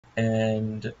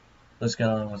and let's get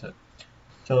on with it.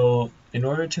 So in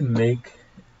order to make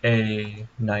a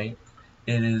knight,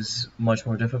 it is much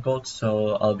more difficult,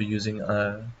 so I'll be using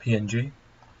a PNG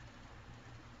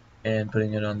and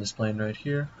putting it on this plane right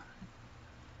here.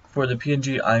 For the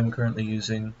PNG I'm currently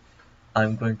using,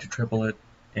 I'm going to triple it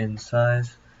in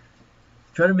size.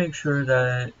 Try to make sure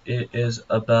that it is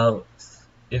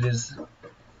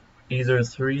either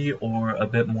 3 or a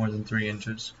bit more than 3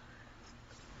 inches.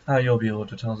 How you'll be able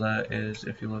to tell that is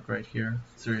if you look right here,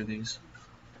 3 of these.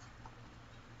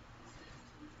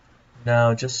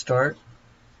 Now just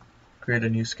create a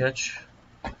new sketch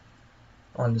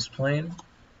on this plane,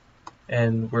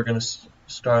 and we're going to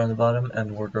start on the bottom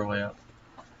and work our way up.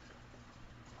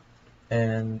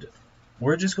 And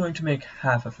we're just going to make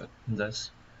half of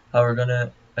this. How we're going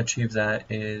to achieve that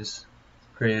is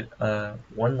create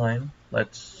one line.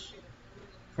 Let's,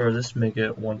 for this, make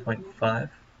it 1.5.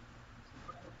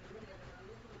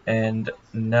 And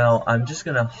now I'm just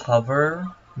going to hover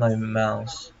my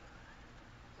mouse,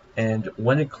 and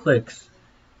when it clicks,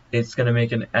 it's going to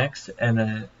make an X and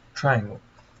a triangle.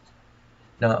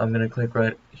 Now I'm going to click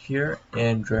right here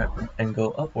and drag and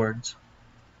go upwards,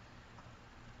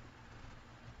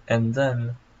 and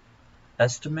then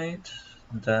estimate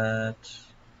that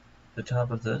the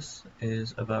top of this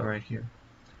is about right here.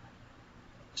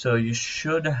 So you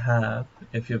should have,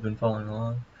 if you've been following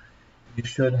along, you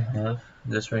should have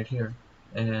this right here.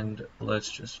 And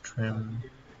let's just trim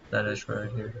that edge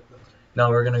right here. Now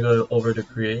we're going to go over to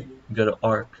create, go to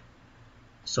arc,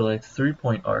 select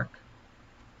 3-point arc,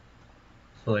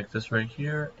 select this right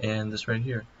here and this right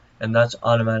here, and that's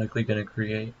automatically going to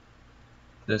create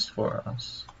this for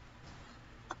us.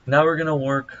 Now we're going to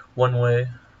work one way,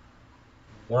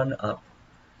 one up.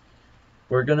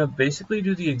 We're going to basically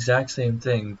do the exact same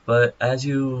thing, but as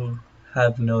you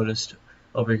have noticed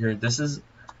over here,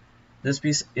 this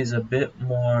piece is a bit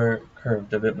more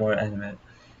curved, a bit more animate.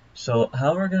 So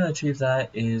how we're going to achieve that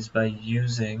is by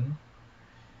using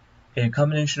a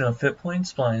combination of fit point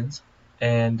splines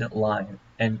and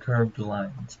curved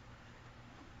lines.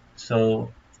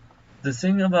 So the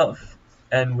thing about,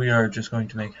 and we are just going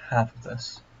to make half of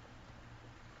this.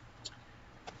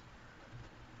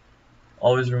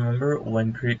 Always remember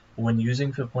when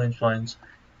using fit point splines,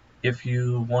 if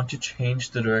you want to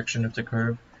change the direction of the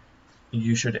curve,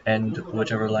 you should end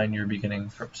whichever line you're beginning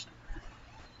first.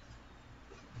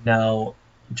 Now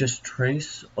just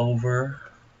trace over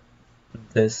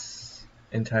this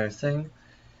entire thing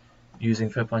using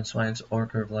fit point splines or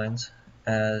curved lines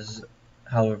as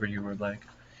however you would like.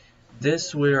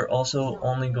 This we're also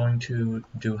only going to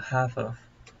do half of,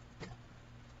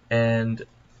 and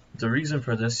the reason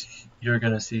for this you're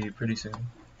going to see pretty soon.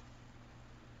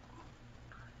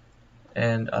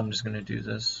 And I'm just going to do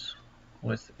this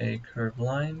with a curved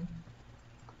line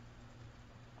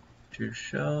to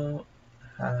show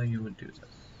how you would do this.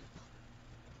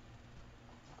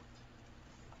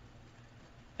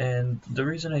 And the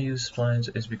reason I use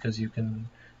splines is because you can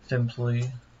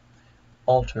simply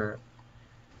alter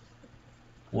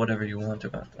whatever you want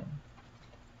about them.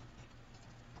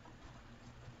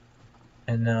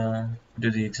 And now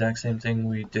do the exact same thing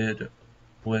we did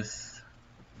with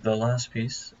the last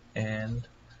piece, and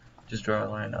just draw a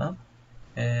line up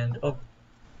and over.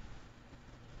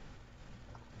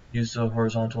 Use the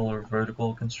horizontal or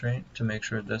vertical constraint to make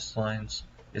sure this line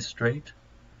is straight.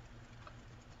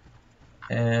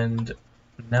 And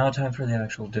now time for the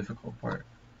actual difficult part,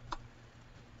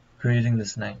 creating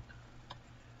this knight.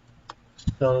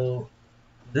 So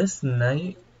this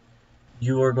knight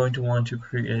you are going to want to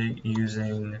create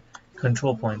using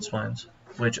control point splines,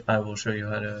 which I will show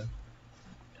you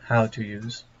how to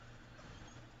use.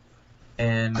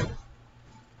 And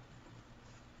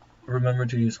remember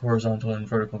to use horizontal and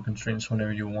vertical constraints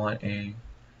whenever you want a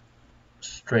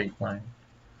straight line.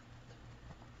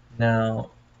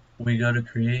 Now we go to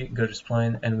create, go to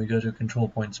spline, and we go to control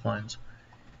point splines.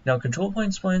 Now control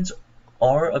point splines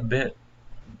are a bit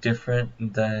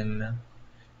different than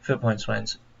fit point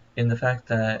splines in the fact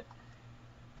that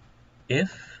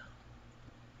if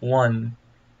one,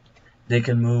 they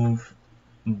can move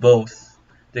both,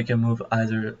 they can move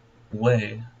either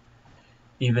way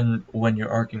even when you're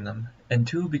arcing them, and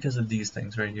two, because of these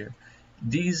things right here.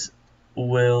 These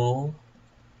allow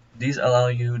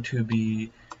you to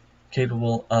be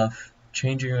capable of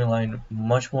changing your line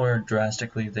much more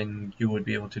drastically than you would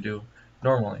be able to do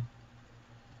normally.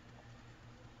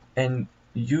 And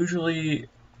usually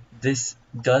this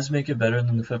does make it better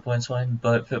than the fit point spline,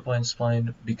 but fit point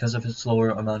spline, because of its lower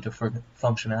amount of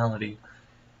functionality,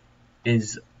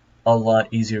 is a lot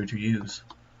easier to use.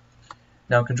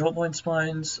 Now control point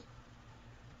splines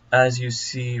as you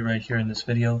see right here in this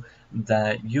video,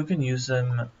 that you can use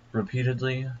them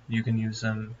repeatedly, you can use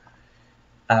them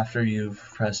after you've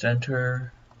pressed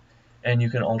enter, and you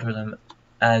can alter them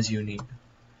as you need.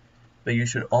 But you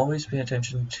should always pay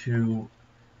attention to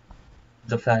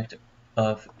the fact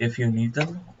of if you need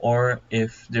them, or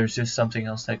if there's just something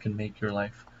else that can make your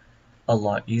life a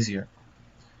lot easier.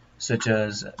 Such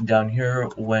as down here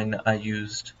when I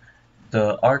used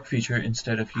the arc feature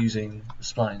instead of using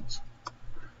splines.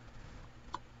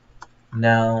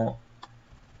 Now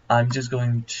I'm just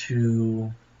going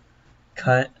to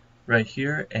cut right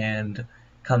here and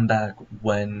come back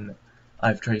when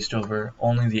I've traced over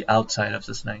only the outside of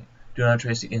this knight. Do not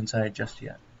trace the inside just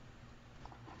yet.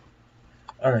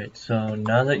 Alright, so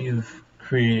now that you've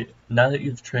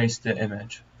traced the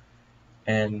image,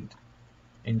 and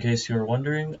in case you were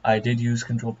wondering, I did use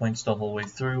control points the whole way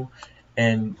through,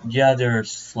 and yeah, there are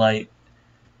slight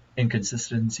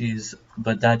inconsistencies,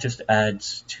 but that just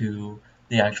adds to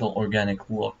the actual organic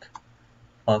look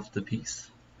of the piece.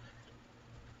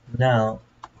 Now,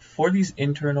 for these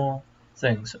internal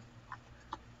things,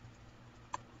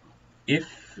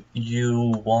 if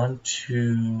you want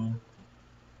to,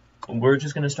 we're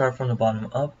just going to start from the bottom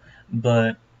up,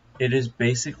 but it is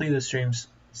basically the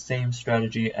same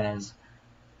strategy as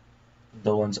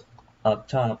the ones up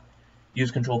top.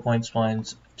 Use control point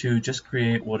splines to just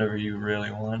create whatever you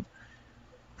really want.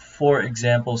 For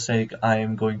example's sake, I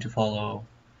am going to follow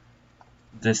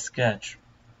this sketch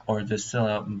or this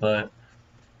silhouette, but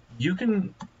you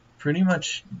can pretty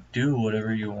much do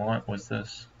whatever you want with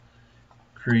this.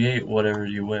 Create whatever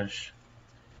you wish.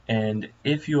 And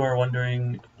if you are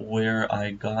wondering where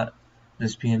I got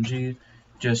this PNG,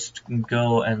 just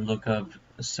go and look up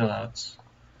silhouettes.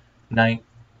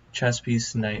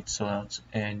 Chesspiece knight silhouettes,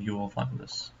 and you will find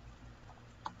this.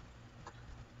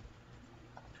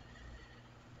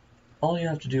 All you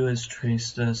have to do is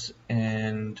trace this,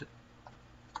 and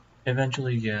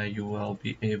eventually, yeah, you will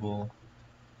be able.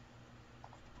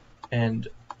 And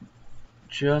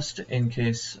just in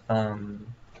case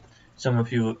some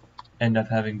of you end up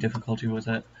having difficulty with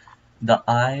it, the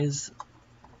eyes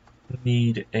will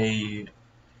need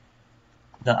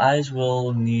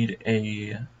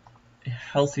a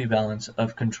healthy balance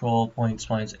of control point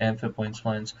splines and fit point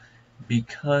splines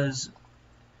because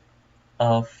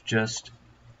of just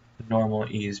normal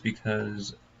ease,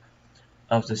 because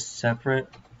of the separate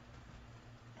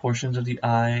portions of the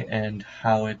eye and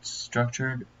how it's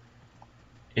structured.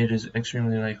 It is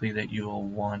extremely likely that you will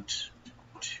want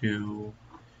to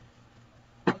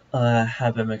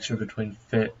have a mixture between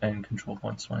fit and control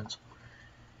point splines.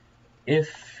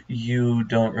 If you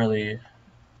don't really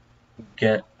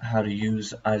get how to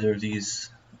use either of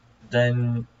these,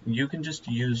 then you can just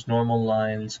use normal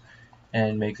lines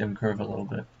and make them curve a little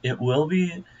bit. It will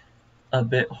be a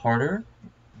bit harder,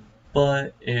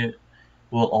 but it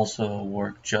will also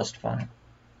work just fine.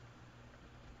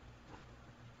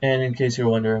 And in case you're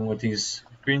wondering what these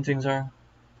green things are,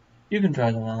 you can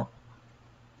try them out.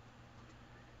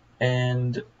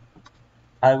 And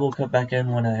I will cut back in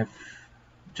when I have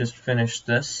just finished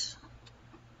these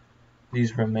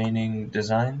remaining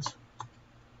designs.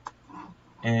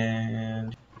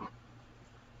 And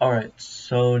alright,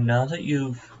 so now that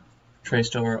you've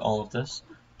traced over all of this,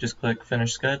 just click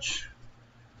Finish Sketch,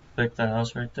 click the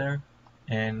house right there,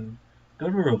 and go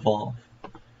to Revolve.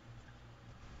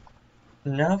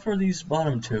 Now for these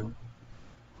bottom two,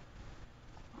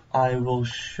 I will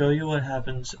show you what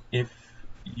happens if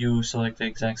you select the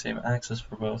exact same axis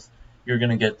for both. You're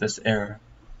going to get this error.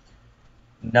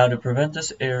 Now to prevent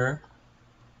this error,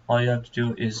 all you have to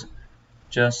do is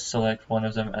just select one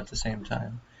of them at the same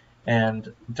time.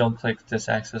 And don't click this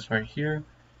axis right here,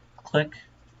 click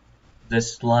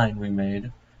this line we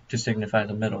made to signify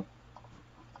the middle.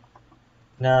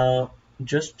 Now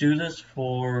just do this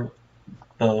for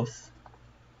both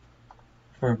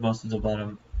of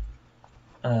the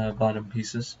bottom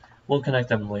pieces. We'll connect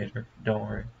them later, don't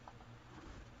worry.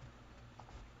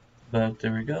 But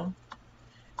there we go.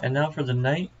 And now for the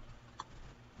knight.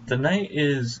 The knight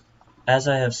is, as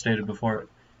I have stated before,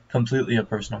 completely a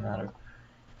personal matter.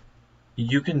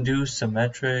 You can do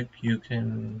symmetric, you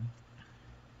can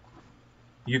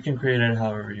create it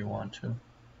however you want to.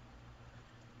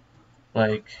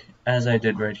 Like, as I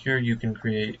did right here, you can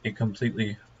create a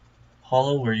completely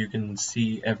hollow where you can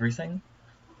see everything,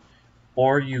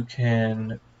 or you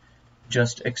can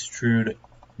just extrude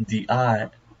the eye,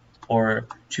 or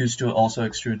choose to also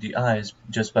extrude the eyes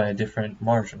just by a different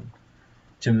margin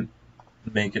to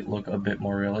make it look a bit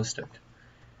more realistic.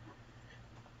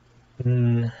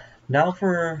 Now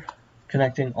for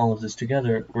connecting all of this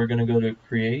together, we're going to go to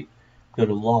Create, go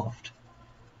to Loft,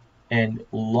 and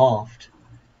loft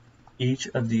each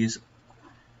of these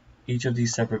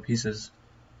separate pieces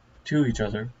to each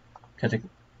other,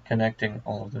 connecting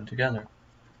all of them together.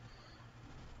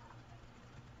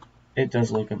 It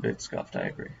does look a bit scuffed, I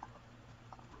agree.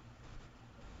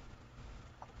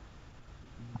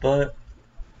 But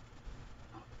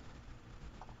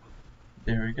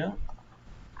there we go.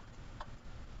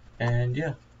 And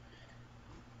yeah.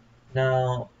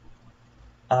 Now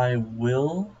I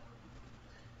will,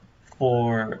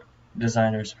 for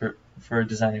designing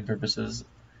purposes,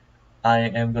 I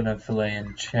am gonna fillet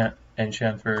and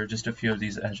chamfer just a few of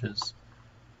these edges.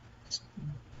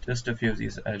 Just a few of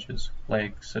these edges,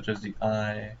 like such as the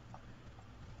eye.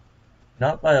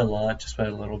 Not by a lot, just by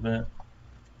a little bit.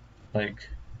 Like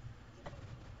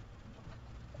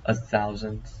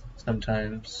 1,000th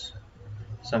sometimes,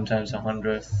 sometimes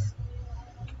 100th,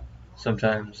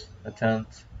 sometimes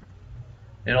 1/10.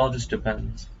 It all just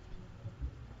depends.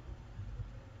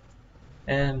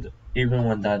 And even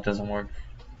when that doesn't work,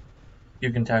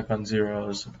 you can tack on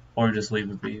zeros or just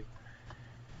leave it be.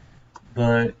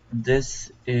 But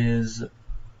this is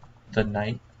the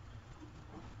knight.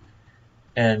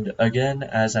 And again,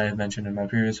 as I have mentioned in my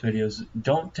previous videos,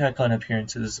 don't tack on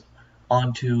appearances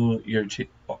onto your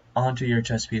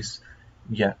chess piece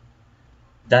yet.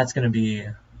 That's gonna be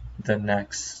the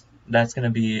next. That's gonna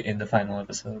be in the final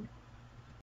episode.